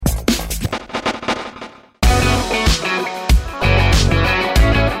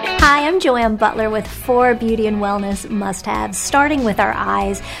Joanne Butler with 4 beauty and wellness must-haves, starting with our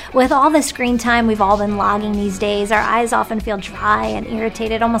eyes. With all the screen time we've all been logging these days, our eyes often feel dry and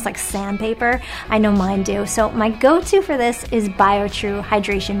irritated, almost like sandpaper. I know mine do. So my go-to for this is BioTrue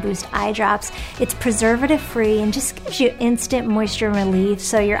Hydration Boost Eye Drops. It's preservative-free and just gives you instant moisture relief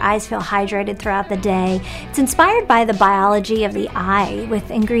so your eyes feel hydrated throughout the day. It's inspired by the biology of the eye with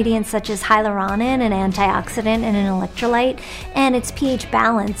ingredients such as hyaluronan, an antioxidant, and an electrolyte, and it's pH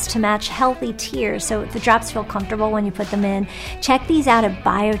balanced to match healthy tears so the drops feel comfortable when you put them in. Check these out at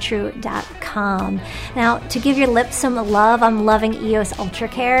biotrue.com. Now, to give your lips some love, I'm loving EOS Ultra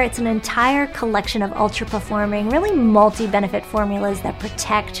Care. It's an entire collection of ultra-performing, really multi-benefit formulas that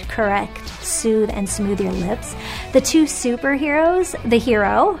protect, correct, soothe, and smooth your lips. The 2 superheroes, the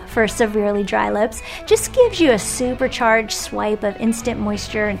Hero for severely dry lips, just gives you a supercharged swipe of instant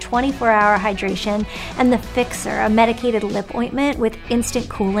moisture and 24-hour hydration, and the Fixer, a medicated lip ointment with instant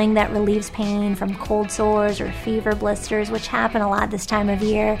cooling that relieves pain from cold sores or fever blisters, which happen a lot this time of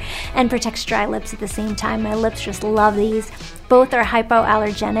year, and protects dry lips at the same time. My lips just love these. Both are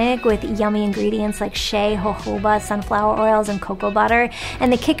hypoallergenic with yummy ingredients like shea, jojoba, sunflower oils, and cocoa butter.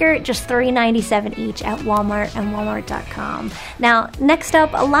 And the kicker, just $3.97 each at Walmart and Walmart.com. Now, next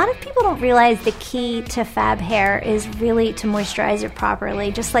up, a lot of people don't realize the key to fab hair is really to moisturize it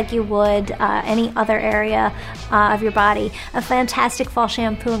properly, just like you would any other area of your body. A fantastic fall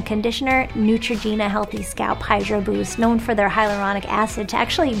shampoo and conditioner, Neutrogena Healthy Scalp Hydro Boost, known for their hyaluronic acid to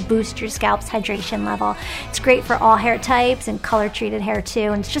actually boost your scalp's hydration level. It's great for all hair types and color-treated hair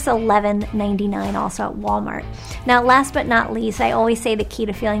too, and it's just $11.99 also at Walmart. Now, last but not least, I always say the key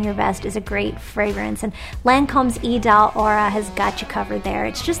to feeling your best is a great fragrance, and Lancome's Idal Aura has got you covered there.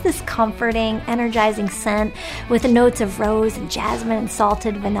 It's just this comforting, energizing scent with the notes of rose and jasmine and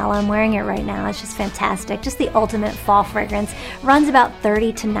salted vanilla. I'm wearing it right now. It's just fantastic. Just the ultimate fall fragrance. Runs about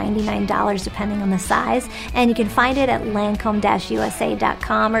 $30 to $99 depending on the size, and you can find it at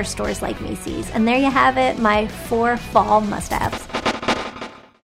Lancome-USA.com or stores like Macy's. And there you have it, my 4 fall must-haves.